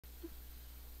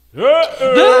Back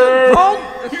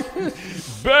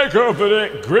off of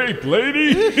that grape,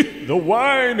 lady. The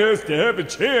wine has to have a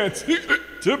chance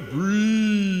to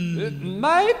breathe.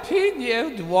 My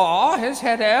Pinot Noir has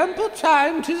had ample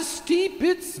time to steep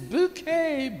its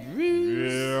bouquet,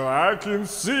 Bruce. Yeah, I can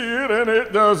see it, and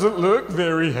it doesn't look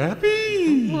very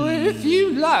happy. Well, if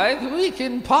you like, we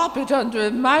can pop it under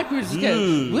a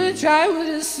microscope, which I would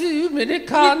assume in a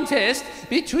contest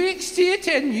betwixt it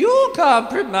and your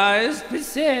compromised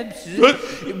perception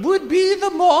would be the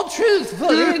more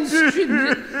truthful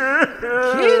instrument.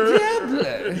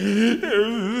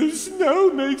 The snow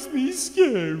makes me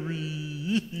scary.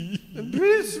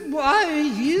 Bruce, why are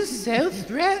you so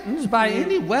threatened by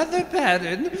any weather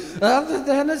pattern other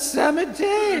than a summer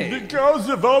day? Because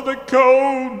of all the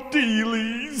cold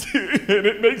dealies, and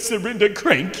it makes Surrender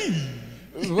cranky.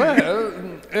 Well,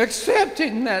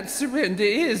 accepting that Surrender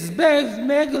is both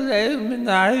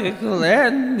megalomaniacal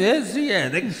and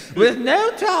messianic, with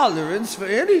no tolerance for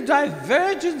any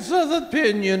divergence of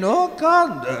opinion or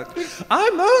conduct, I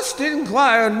most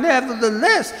inquire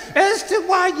nevertheless as to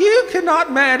why you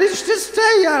cannot manage to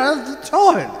stay out of the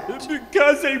toilet.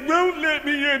 Because they won't let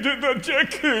me into the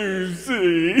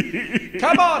jacuzzi.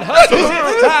 Come on, hustlers,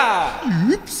 it's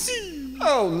time! Oopsie.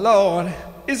 Oh, Lord.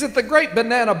 Is it the Great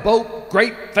Banana Boat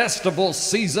Grape Festival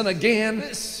season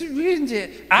again? Surrender,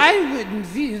 I wouldn't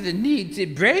feel the need to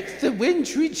break the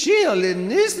wintry chill in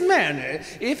this manner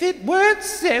if it weren't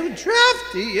so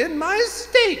drafty in my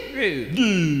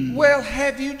stateroom. Well,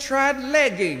 have you tried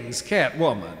leggings,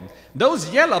 Catwoman?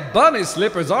 Those yellow bunny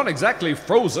slippers aren't exactly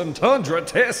frozen tundra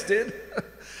tested.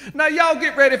 Now, y'all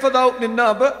get ready for the opening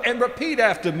number and repeat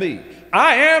after me.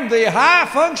 I am the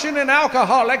high-functioning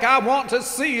alcoholic I want to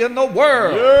see in the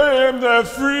world. I am the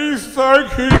free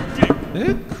psychic.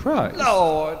 Christ.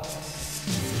 Lord.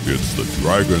 It's the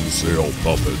Dragonsail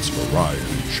Puppets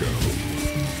variety show,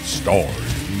 starring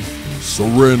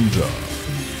Surrender,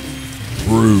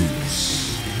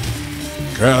 Bruce,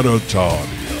 Catatonia,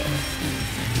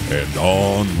 and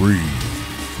Henri,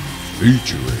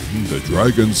 featuring the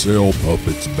Dragonsail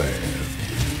Puppets band.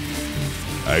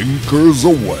 Anchors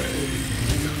away.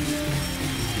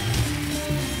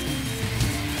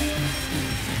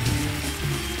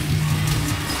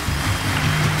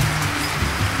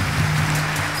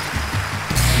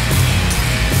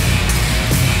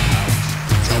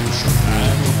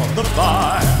 The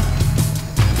fire.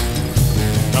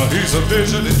 Now he's a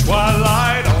vision in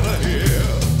twilight on a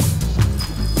hill.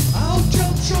 I'll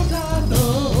jump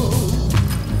Giordano,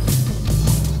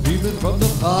 beaming from the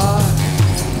fire.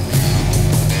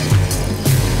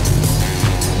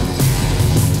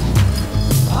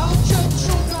 I'll jump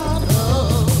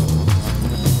Giordano,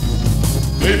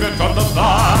 Leaving from the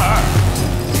fire.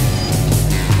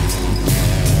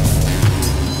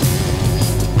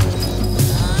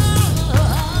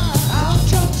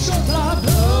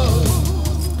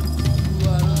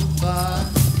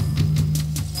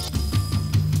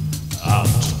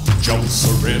 Jump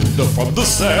Surrender from the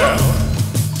cell.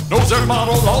 Knows their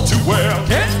model all too well.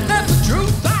 Can't have the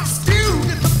truth, I still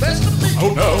get the best of me.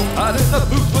 Oh no, Out in the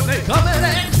booth when they come and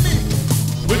at me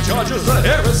with charges of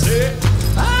heresy.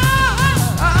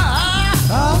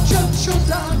 I'll jump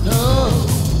Giordano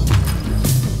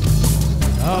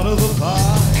out of the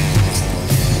fire.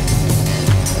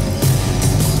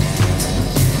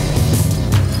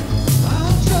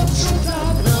 I'll jump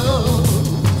Giordano.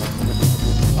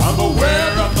 I'm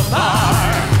aware of the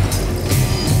fire.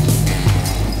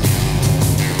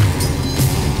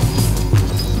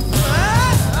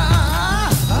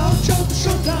 I'll jump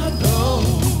Giordano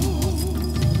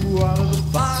out of the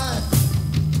fire.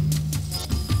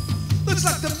 Looks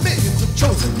like the millions have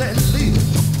chosen that leader.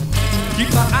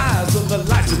 Keep my eyes on the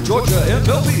lights of Georgia and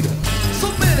Velveeta.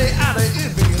 So many out of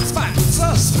envy and spite and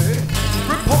suspect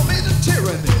report me to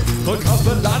tyranny, the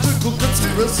cosmological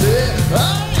conspiracy.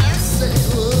 Oh, yes, they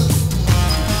would.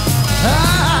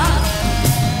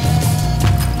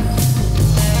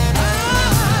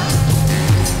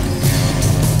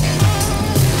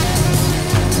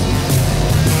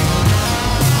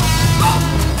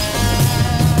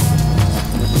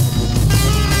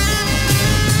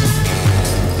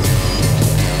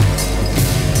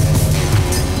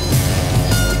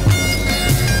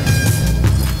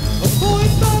 Avoid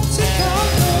Monte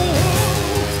Carlo,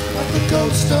 like the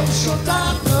ghost of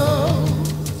Giordano.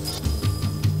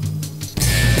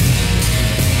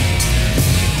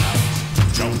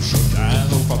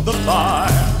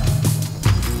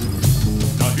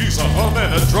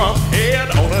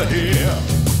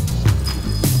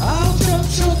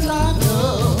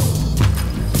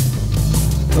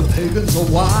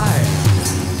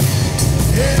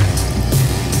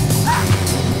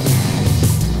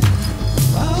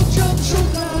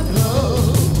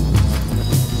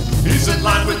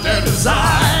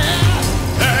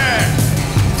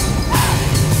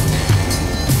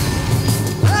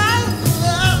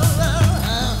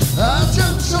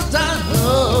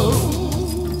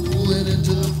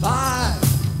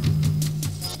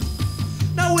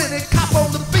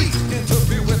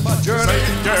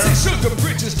 sugar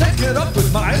bridges taken up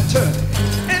with my attorney.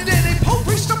 And any pope,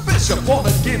 priest, or bishop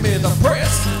wanna give me the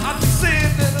press, I'd be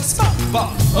sitting in a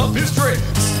spot of his dress.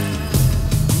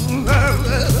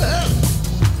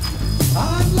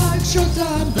 I'm like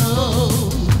Giordano,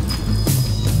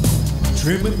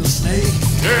 trimming the snake.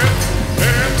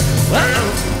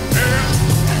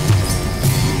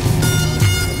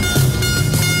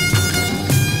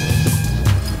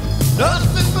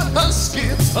 Nothing but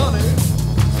huskins, honey,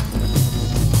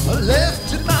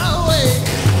 left in my way.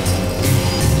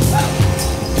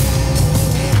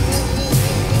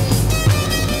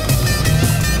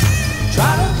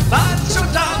 Try to find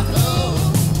Giordano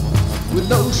with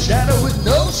no shadow, with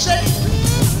no shade.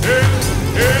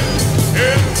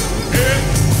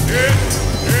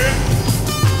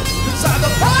 Inside the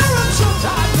fire of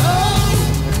Giordano,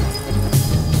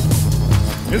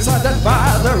 inside that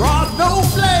fire there are no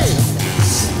flames.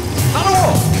 Not at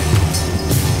all.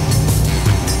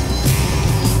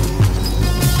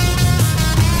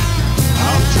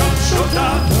 I'm John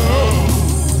Giordano,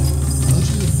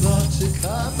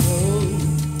 Chicago.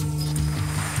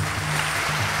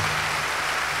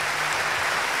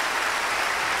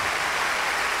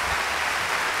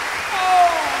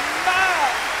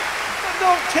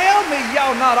 Don't tell me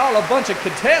y'all not all a bunch of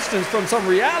contestants from some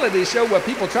reality show where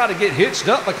people try to get hitched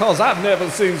up because I've never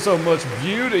seen so much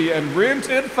beauty and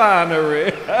rented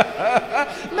finery.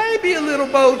 Maybe a little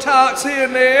Botox here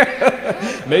and there.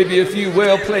 Maybe a few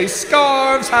well-placed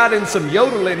scarves hiding some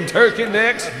yodeling turkey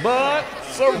necks, but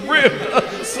surrender,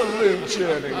 salute you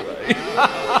anyway.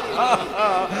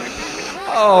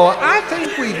 Oh, I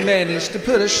think we've managed to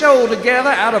put a show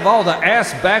together out of all the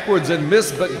ass backwards and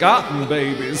misbegotten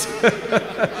babies.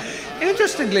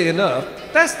 Interestingly enough,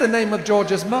 that's the name of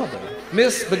Georgia's mother,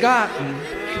 Misbegotten.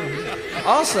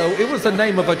 Also, it was the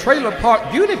name of a trailer park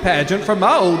beauty pageant from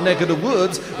my old neck of the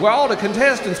woods where all the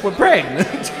contestants were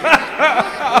pregnant.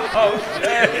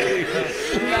 Okay.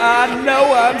 I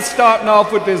know I'm starting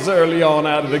off with this early on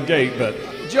out of the gate, but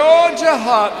Georgia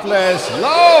Hot Flash,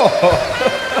 Lord.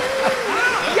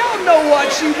 Know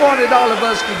what she wanted all of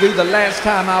us to do the last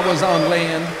time I was on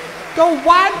land? Go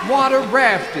whitewater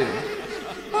rafting.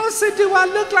 I said, do I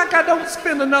look like I don't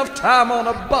spend enough time on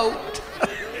a boat?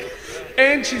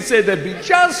 And she said there'd be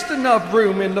just enough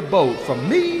room in the boat for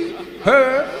me,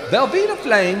 her, Velveeta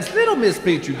Flames, Little Miss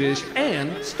Petri Dish,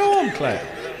 and Stormcloud,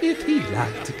 if he'd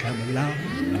like to come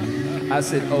along. I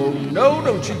said, oh no,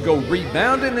 don't you go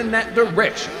rebounding in that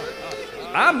direction.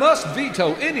 I must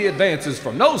veto any advances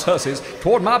from those hussies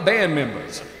toward my band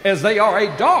members, as they are a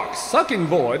dark, sucking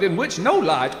void in which no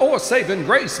light or saving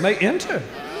grace may enter.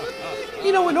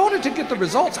 You know, in order to get the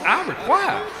results I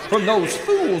require from those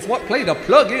fools what play the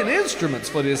plug-in instruments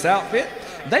for this outfit,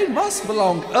 they must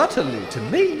belong utterly to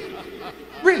me.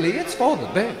 Really, it's for the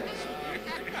best.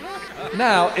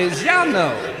 Now, as y'all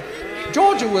know,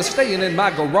 Georgia was staying in my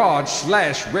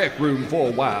garage/rec room for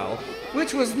a while,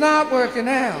 which was not working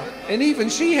out, and even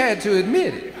she had to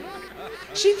admit it.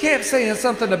 She kept saying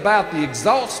something about the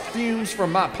exhaust fumes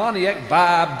from my Pontiac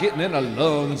Vibe getting in her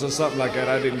lungs or something like that.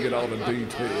 I didn't get all the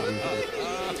details.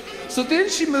 So then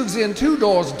she moves in 2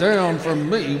 doors down from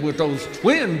me with those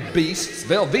twin beasts,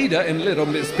 Velveeta and Little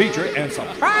Miss Petrie, and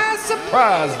surprise,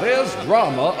 surprise, there's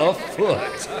drama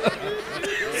afoot.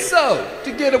 So,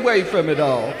 to get away from it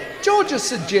all, Georgia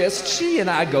suggests she and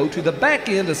I go to the back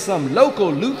end of some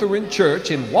local Lutheran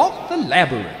church and walk the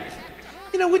labyrinth.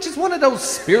 You know, which is one of those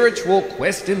spiritual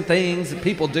questing things that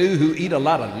people do who eat a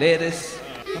lot of lettuce.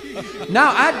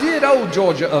 Now, I did owe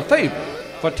Georgia a favor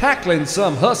for tackling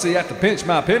some hussy at the pinch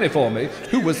my penny for me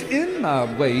who was in my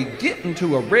way getting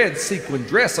to a red sequin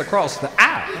dress across the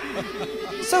aisle.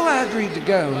 So I agreed to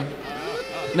go.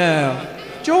 Now,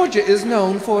 Georgia is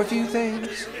known for a few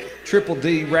things. Triple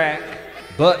D rack,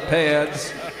 butt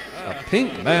pads, a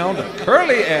pink mound of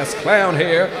curly-ass clown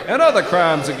hair, and other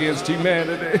crimes against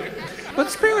humanity. But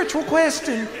spiritual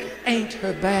questing ain't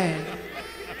her bag.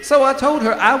 So I told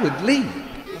her I would leave.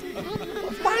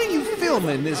 Why are you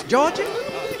filming this, Georgia?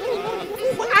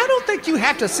 Well, I don't think you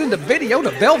have to send a video to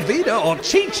Velveeta or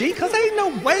Chi-Chi, because ain't no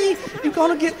way you're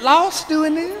gonna get lost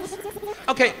doing this.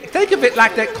 Okay, think of it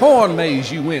like that corn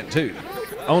maze you went to.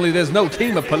 Only there's no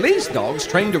team of police dogs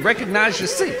trained to recognize your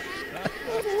seat.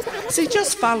 See,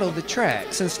 just follow the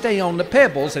tracks and stay on the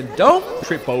pebbles and don't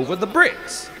trip over the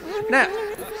bricks. Now,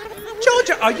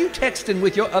 Georgia, are you texting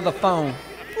with your other phone?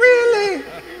 Really?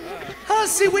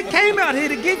 Hussy, we came out here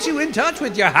to get you in touch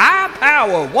with your high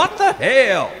power. What the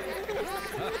hell?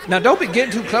 Now, don't be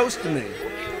getting too close to me.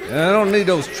 I don't need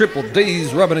those triple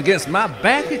D's rubbing against my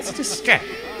back. It's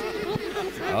distracting.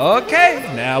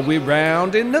 Okay, now we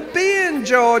round in the bend,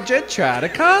 Georgia. Try to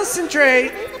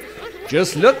concentrate.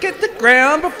 Just look at the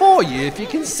ground before you if you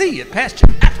can see it past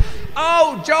your eyes.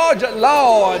 Oh, Georgia,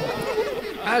 Lord!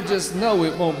 I just know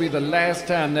it won't be the last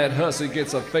time that hussy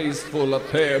gets a face full of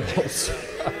pebbles.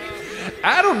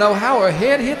 I don't know how her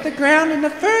head hit the ground in the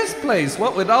first place,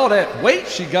 what with all that weight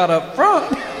she got up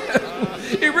front.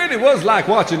 It really was like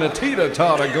watching a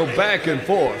teeter-totter go back and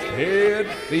forth. Head,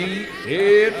 feet,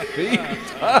 head, feet.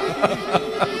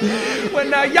 Well,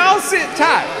 now y'all sit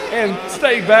tight and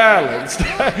stay balanced.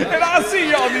 And I'll see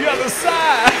you on the other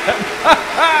side.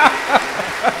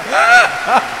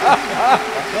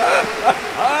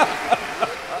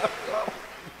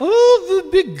 Oh,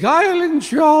 the beguiling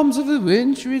charms of the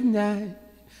wintry night.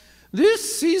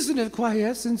 This season of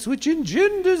quiescence which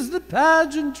engenders the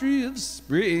pageantry of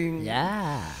spring.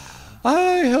 Yeah.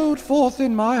 I hold forth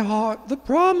in my heart the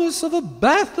promise of a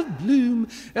bath of bloom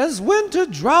as winter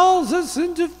draws us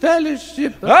into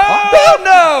fellowship. Oh,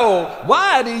 no!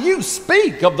 Why do you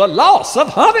speak of the loss of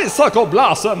honeysuckle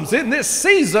blossoms in this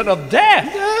season of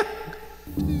death?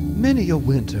 Many a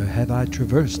winter have I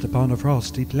traversed upon a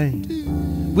frosty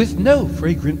plain, with no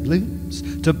fragrant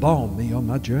blooms to balm me on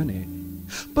my journey.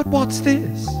 But what's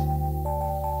this?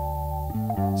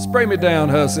 Spray me down,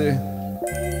 hussy.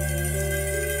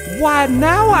 Why,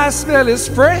 now I smell as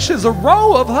fresh as a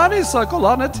row of honeysuckle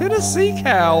on a Tennessee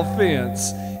cow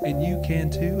fence. And you can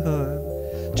too,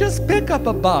 hun. Just pick up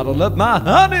a bottle of my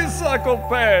honeysuckle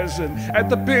passion at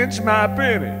the Pinch My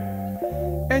Penny.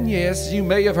 And yes, you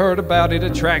may have heard about it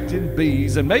attracting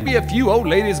bees, and maybe a few old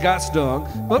ladies got stung,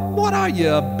 but what are you,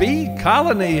 a bee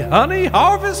colony honey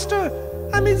harvester?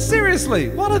 I mean, seriously,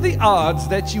 what are the odds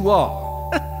that you are?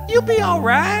 You'll be all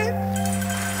right.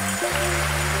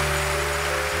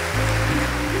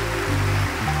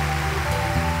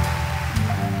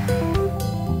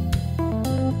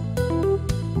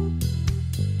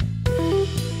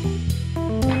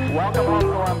 Welcome home,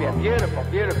 Columbia. Beautiful,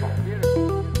 beautiful,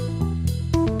 beautiful.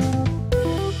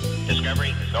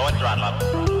 Discovery, go and throttle up.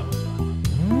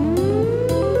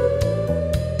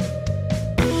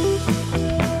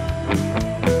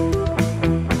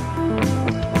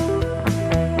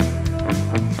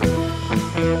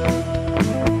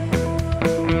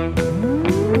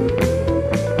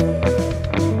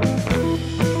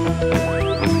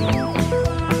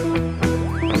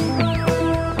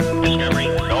 Discovery,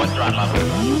 go and throttle up.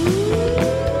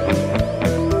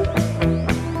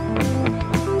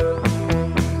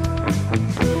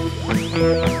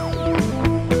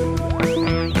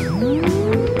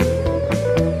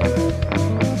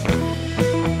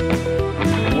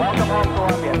 Welcome home,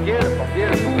 Columbia. Beautiful,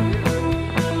 beautiful, beautiful.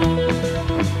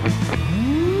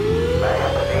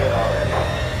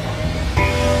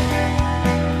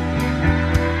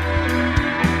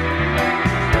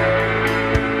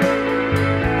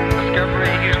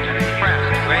 Discovery, Houston,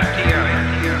 France, Greg Hester.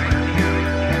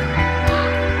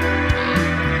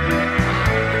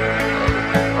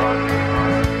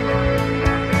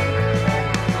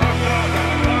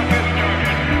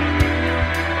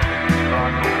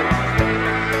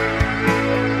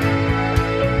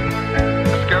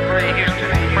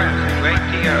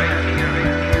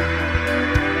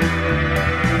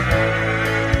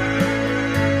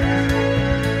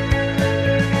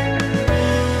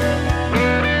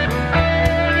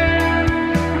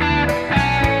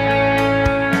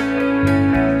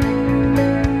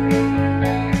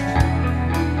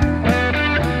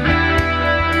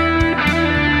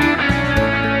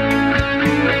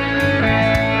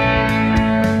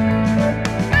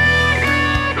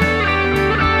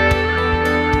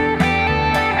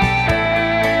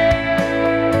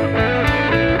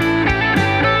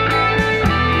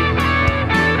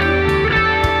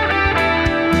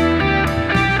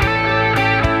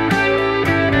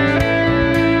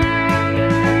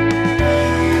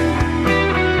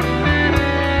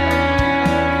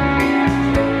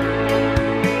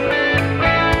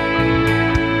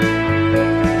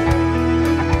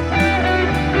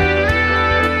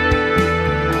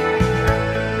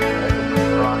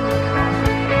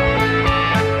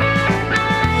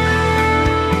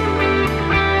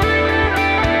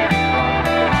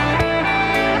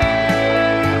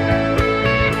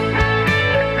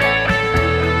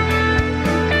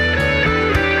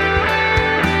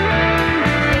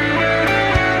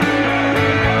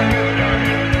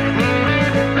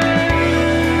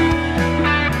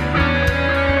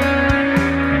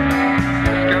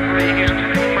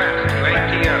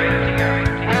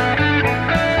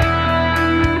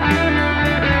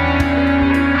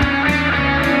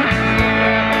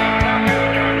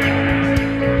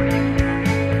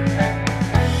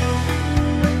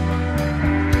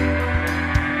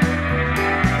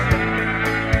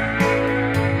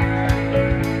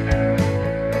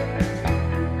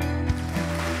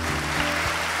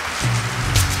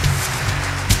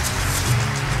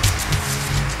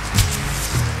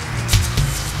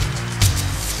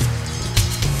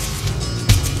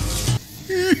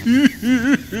 I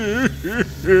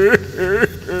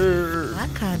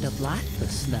kind of like the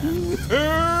snow.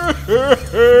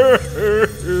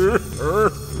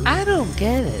 I don't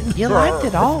get it. You liked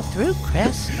it all through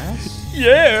Christmas.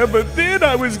 Yeah, but then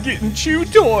I was getting chew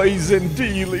toys and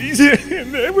dealies,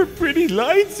 and there were pretty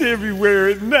lights everywhere,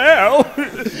 and now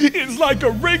it's like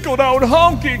a wrinkled old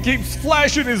honky keeps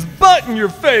flashing his butt in your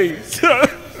face.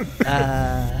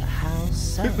 How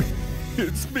so?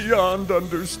 It's beyond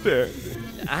understanding.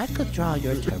 I could draw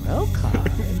your tarot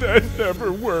card. That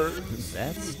never works.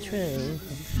 That's true.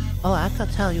 Oh, I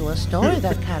could tell you a story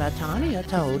that Catatania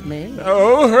told me.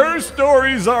 Oh, her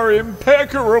stories are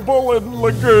impeccable and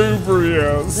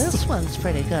lugubrious. This one's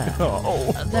pretty good.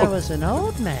 Oh. There was an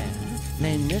old man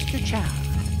named Mr. Chow,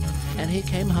 and he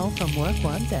came home from work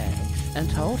one day and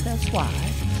told his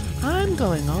wife, I'm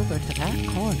going over to that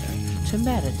corner to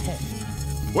meditate.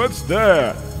 What's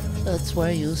that? It's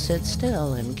where you sit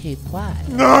still and keep quiet.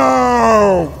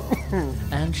 No!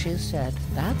 And she said,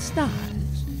 that's nice.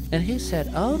 And he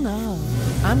said, oh no,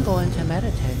 I'm going to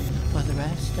meditate for the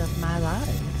rest of my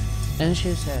life. And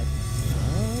she said,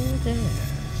 oh dear.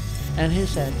 And he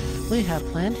said, we have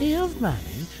plenty of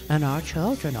money and our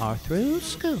children are through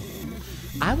school.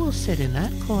 I will sit in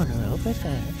that corner over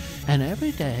there, and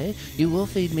every day you will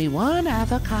feed me one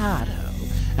avocado,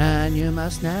 and you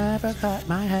must never cut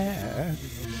my hair.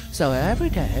 So every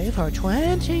day for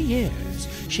 20 years,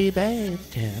 she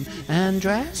bathed him and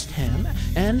dressed him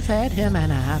and fed him an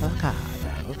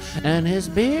avocado, and his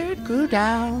beard grew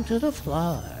down to the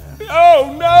floor.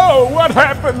 Oh no! What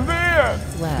happened then?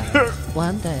 Well,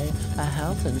 one day a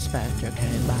health inspector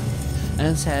came by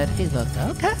and said he looked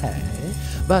okay,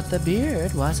 but the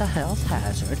beard was a health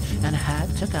hazard and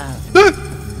had to go.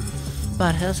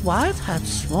 But his wife had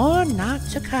sworn not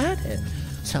to cut it.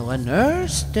 So a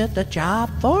nurse did the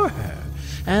job for her,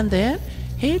 and then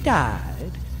he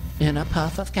died in a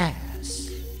puff of gas.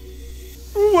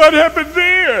 What happened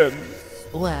then?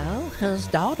 Well, his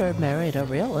daughter married a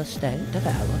real estate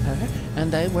developer,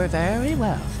 and they were very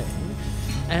wealthy.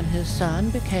 And his son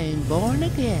became born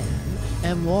again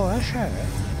and wore a shirt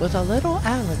with a little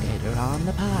alligator on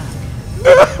the pocket.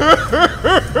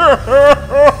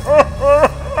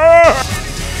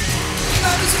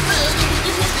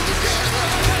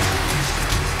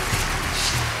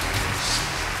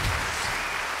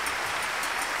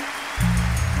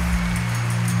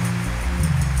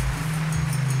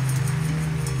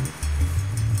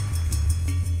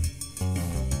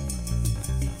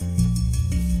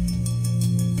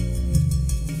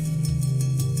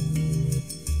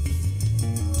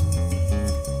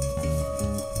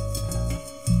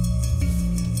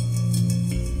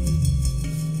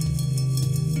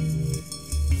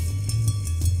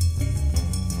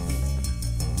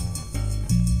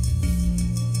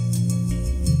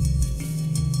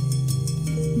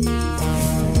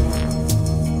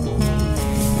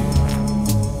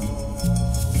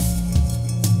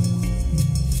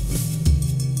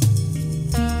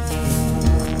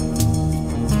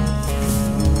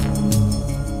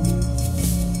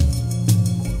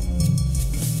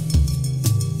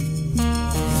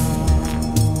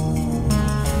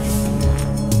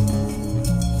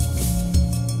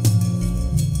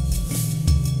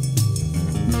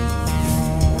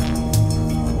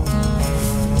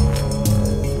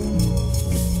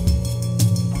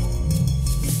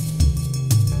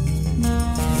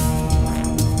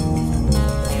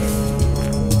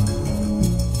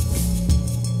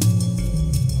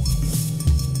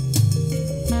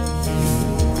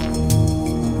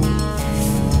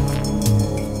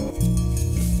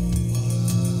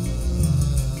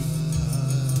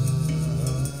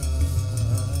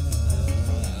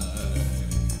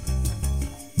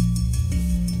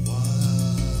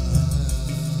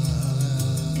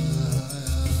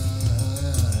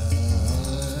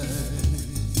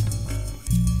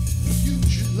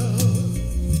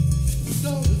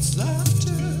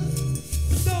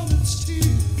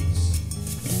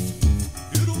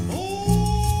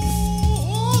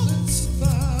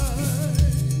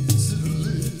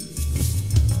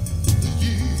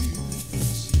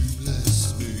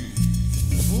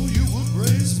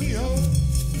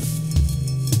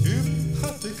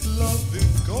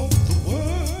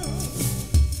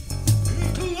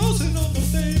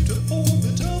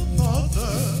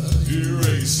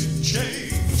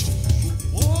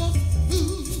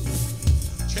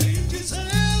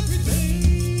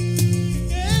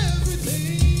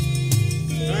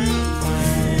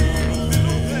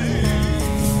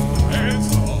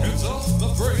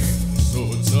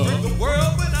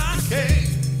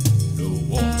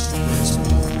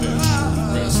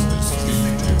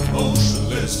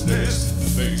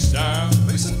 Face down,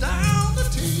 face down.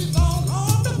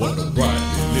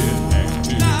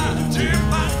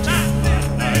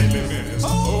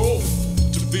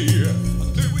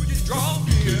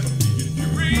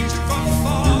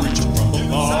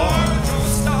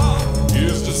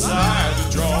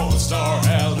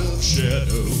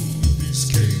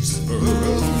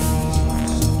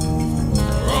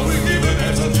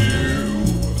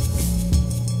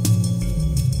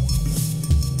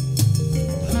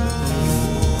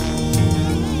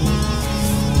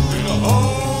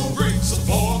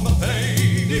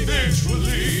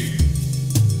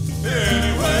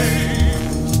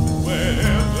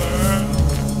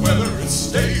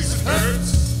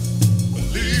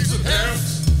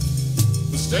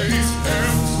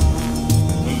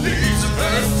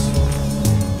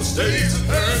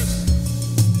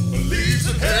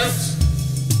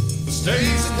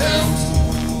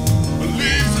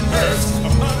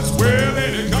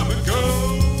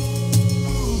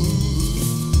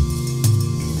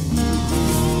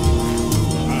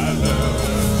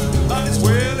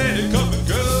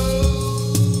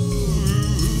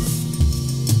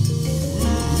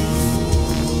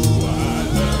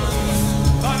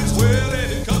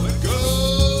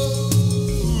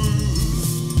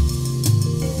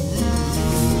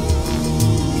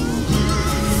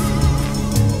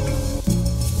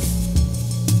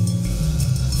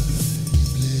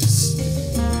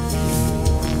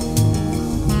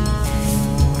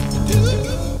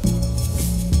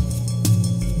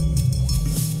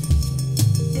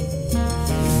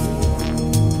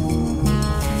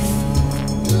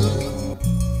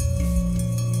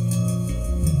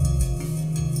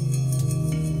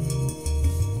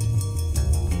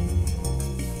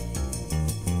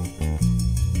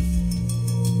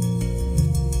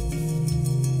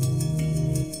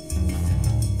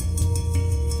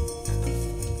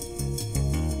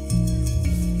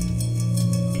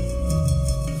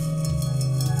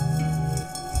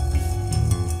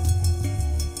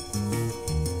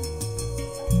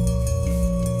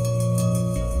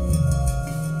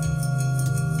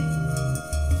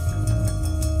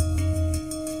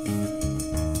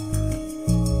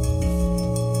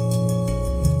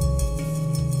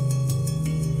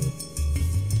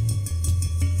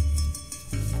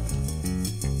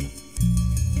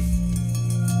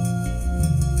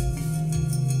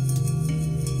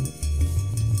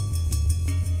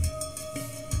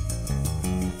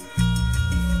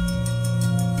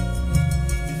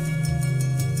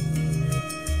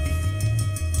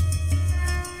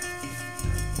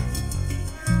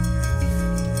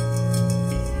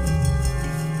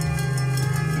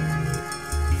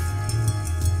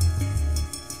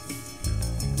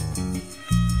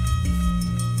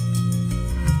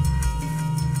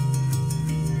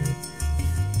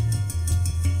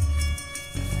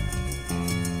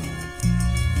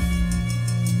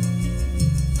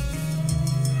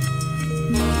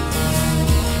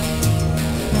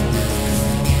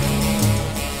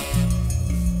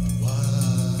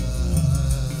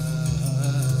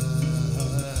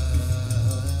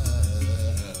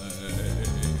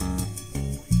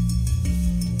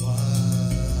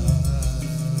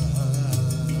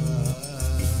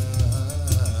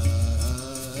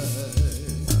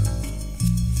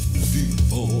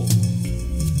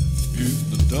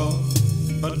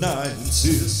 I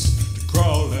insist to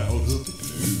crawl out of the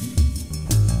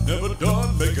gloom. Never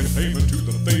done making payment to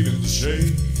the fate in the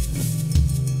shade.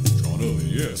 Drawn over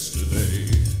yesterday.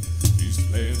 These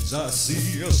plans I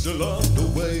see are still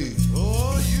underway.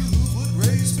 Oh, you would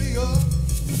raise me up.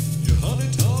 Your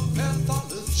honey-tongue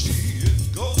pathology,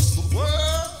 it goes the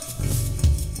world.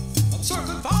 I'm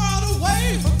circling far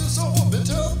away from this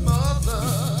orbital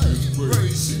mother.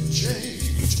 Embracing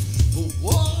change for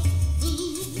one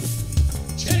who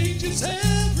changes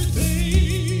everything,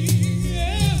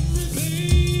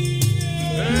 everything,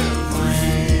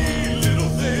 every little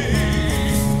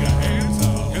thing.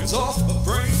 Hands off my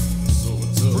brain, so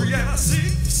it's free and I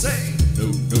seek to say, no,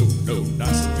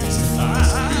 nice and easy,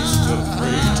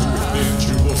 afraid to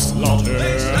eventual slaughter.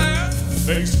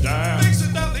 Face down,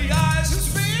 fixing down the eyes and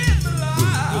spin the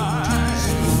lies.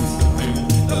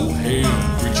 No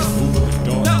hand reaching over the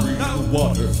dark, breathe the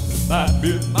water. My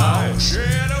midnight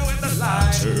shadow in the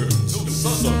light turns to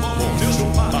someone till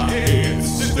my head is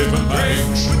slipping my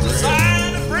brains with the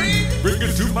sign of bring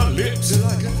it to my lips till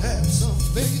I can have some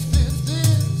faith in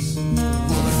this.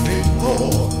 What I came for,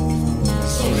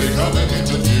 slowly coming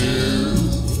into view.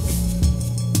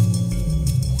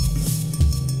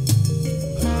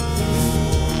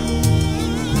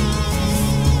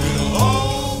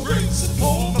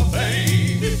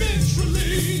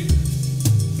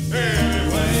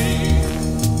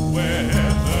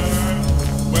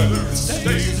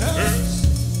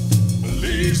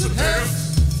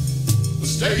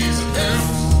 Stays and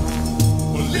hurts,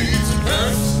 what leaves and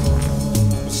hurts,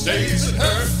 what stays and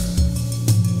hurts,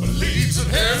 what leaves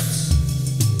and hurts,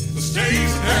 what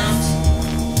stays and hurts,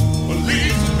 what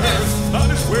leaves and hurts.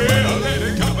 Might as well let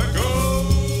it come and go.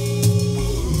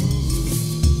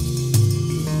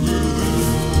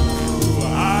 Ooh,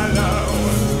 I know.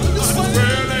 Might as well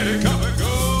let it come and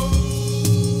go.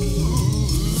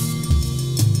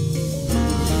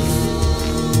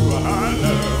 Ooh, I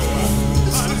know.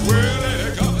 Might as well.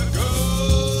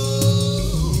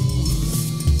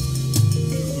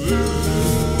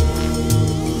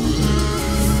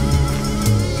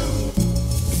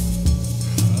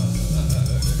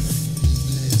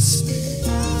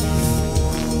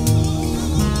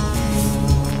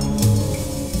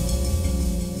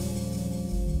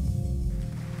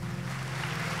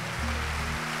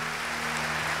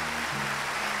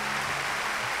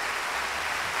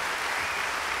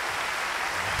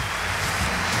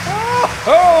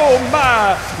 Oh,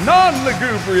 my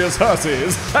non-lugubrious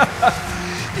hussies.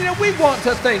 We want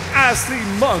to thank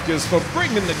Iseemonkeys for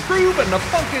bringing the groove and the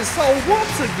funky soul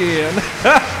once again.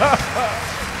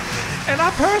 And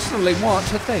I personally want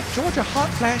to thank Georgia Hot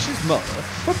Flash's mother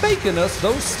for baking us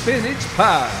those spinach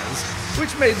pies,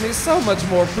 which made me so much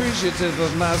more appreciative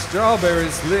of my strawberry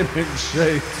slimming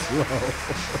shake slow.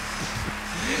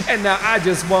 And now I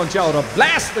just want y'all to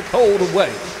blast the cold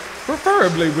away,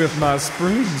 preferably with my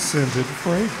spring-scented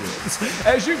fragrance,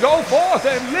 as you go forth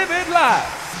and live it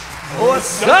life. Oh,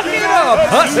 suck it up,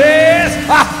 hussies!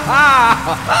 Ha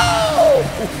ha!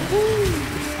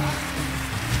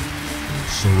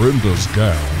 Serinda's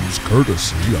gowns,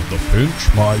 courtesy of the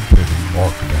Pinch My Penny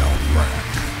Markdown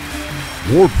Rack.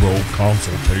 Wardrobe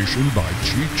consultation by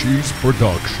Chi-Chi's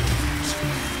Productions.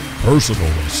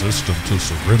 Personal assistant to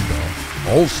Serinda,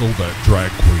 also that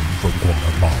drag queen from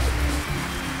Guatemala.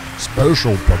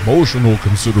 Special promotional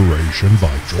consideration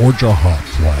by Georgia Hot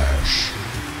Flash.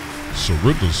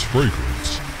 Serinda's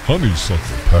fragrance,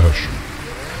 honeysuckle passion,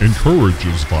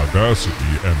 encourages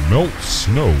vivacity and melts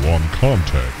snow on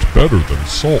contact better than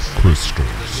salt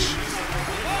crystals.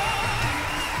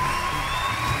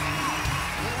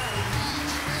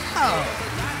 Oh,